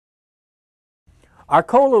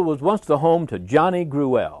Arcola was once the home to Johnny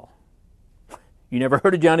Gruelle. You never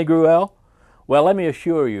heard of Johnny Gruelle? Well, let me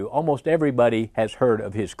assure you, almost everybody has heard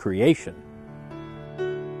of his creation.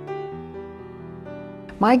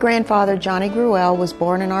 My grandfather, Johnny Gruelle, was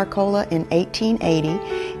born in Arcola in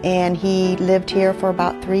 1880, and he lived here for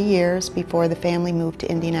about 3 years before the family moved to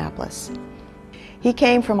Indianapolis. He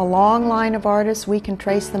came from a long line of artists. We can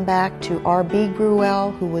trace them back to R.B.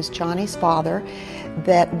 Gruelle, who was Johnny's father,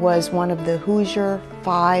 that was one of the Hoosier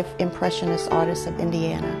 5 Impressionist artists of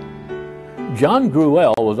Indiana. John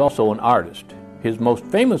Gruelle was also an artist. His most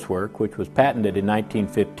famous work, which was patented in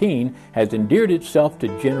 1915, has endeared itself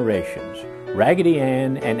to generations,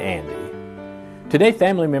 Raggedy-Ann and Andy. Today,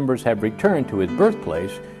 family members have returned to his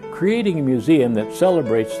birthplace, creating a museum that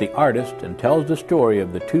celebrates the artist and tells the story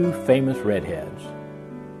of the two famous redheads.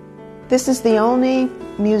 This is the only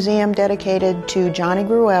museum dedicated to Johnny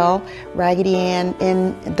Gruelle, Raggedy-Ann,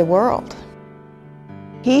 in the world.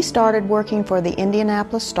 He started working for the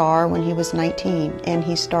Indianapolis Star when he was 19, and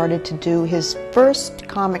he started to do his first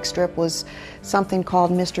comic strip was something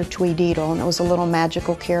called Mr. Tweedledee, and it was a little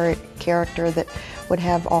magical character that would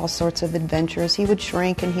have all sorts of adventures. He would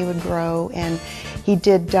shrink and he would grow, and he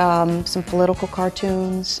did some political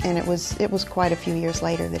cartoons, and it was quite a few years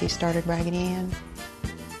later that he started Raggedy-Ann.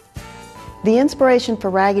 The inspiration for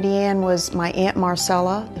Raggedy-Ann was my Aunt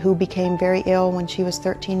Marcella, who became very ill when she was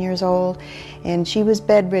 13 years old, and she was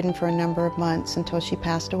bedridden for a number of months until she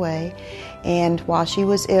passed away. And while she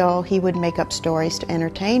was ill, he would make up stories to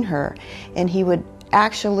entertain her, and he would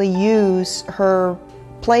actually use her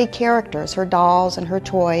play characters, her dolls and her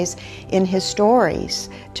toys, in his stories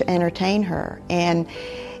to entertain her. And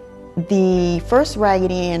the first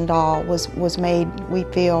Raggedy-Ann doll was made, we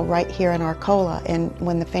feel, right here in Arcola, and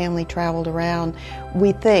when the family traveled around,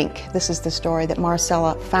 we think, this is the story, that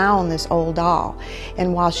Marcella found this old doll,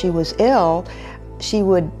 and while she was ill,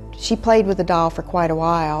 she played with the doll for quite a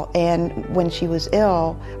while, and when she was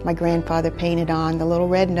ill, my grandfather painted on the little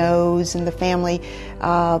red nose, and the family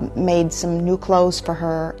made some new clothes for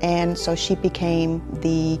her, and so she became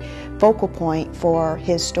the focal point for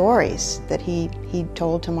his stories that he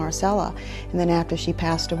told to Marcella. And then after she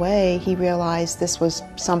passed away, he realized this was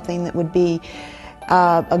something that would be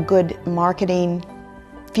a good marketing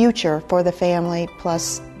future for the family,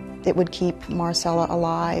 plus it would keep Marcella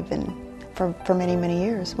alive and for many, many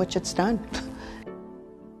years, which it's done.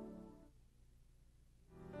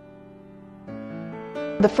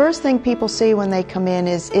 The first thing people see when they come in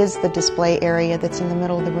is the display area that's in the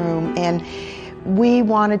middle of the room, and we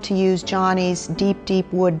wanted to use Johnny's deep,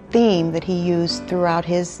 deep wood theme that he used throughout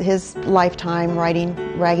his lifetime writing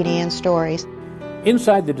Raggedy-Ann stories.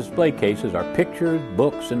 Inside the display cases are pictures,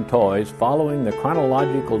 books, and toys following the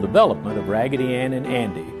chronological development of Raggedy-Ann and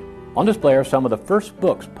Andy. On display are some of the first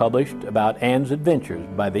books published about Ann's adventures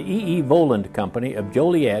by the E.E. Voland Company of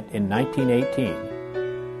Joliet in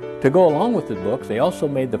 1918. To go along with the books, they also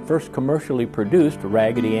made the first commercially produced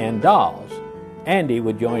Raggedy-Ann dolls. Andy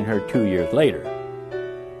would join her 2 years later.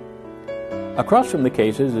 Across from the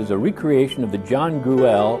cases is a recreation of the John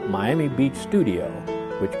Gruelle Miami Beach studio,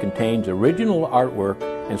 which contains original artwork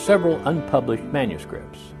and several unpublished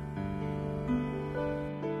manuscripts.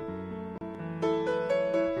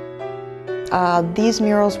 These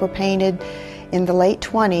murals were painted in the late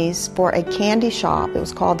 20s for a candy shop. It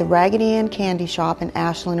was called the Raggedy-Ann Candy Shop in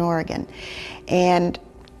Ashland, Oregon. And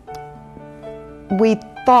we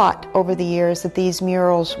thought over the years that these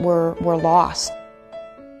murals were lost.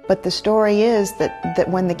 But the story is that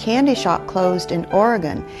when the candy shop closed in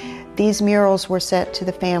Oregon, these murals were sent to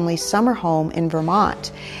the family's summer home in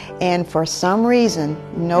Vermont. And for some reason,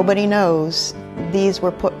 nobody knows, these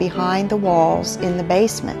were put behind the walls in the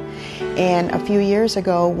basement. And a few years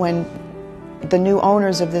ago, when the new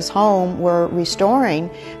owners of this home were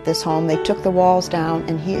restoring this home, they took the walls down,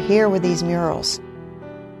 and here were these murals.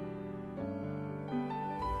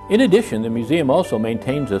 In addition, the museum also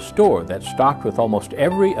maintains a store that's stocked with almost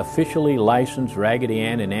every officially licensed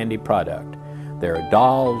Raggedy-Ann and Andy product. There are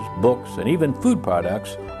dolls, books, and even food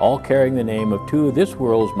products, all carrying the name of two of this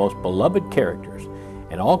world's most beloved characters,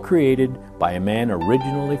 and all created by a man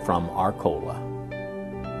originally from Arcola.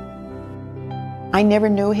 I never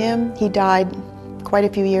knew him. He died quite a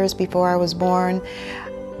few years before I was born,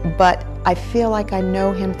 but I feel like I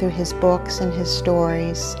know him through his books and his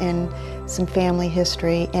stories and some family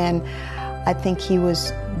history, and I think he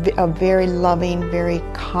was a very loving, very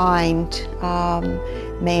kind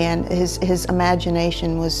man. His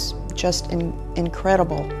imagination was just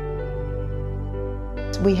incredible.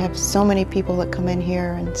 we have so many people that come in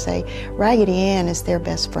here and say Raggedy-Ann is their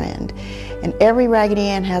best friend. And every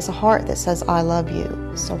Raggedy-Ann has a heart that says, I love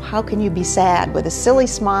you. So how can you be sad with a silly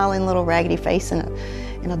smiling little raggedy face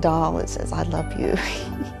and a doll that says, I love you?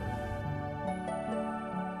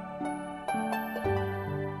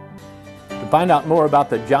 To find out more about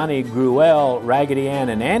the Johnny Gruelle Raggedy-Ann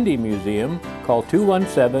and Andy Museum, call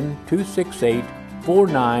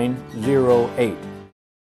 217-268-4908.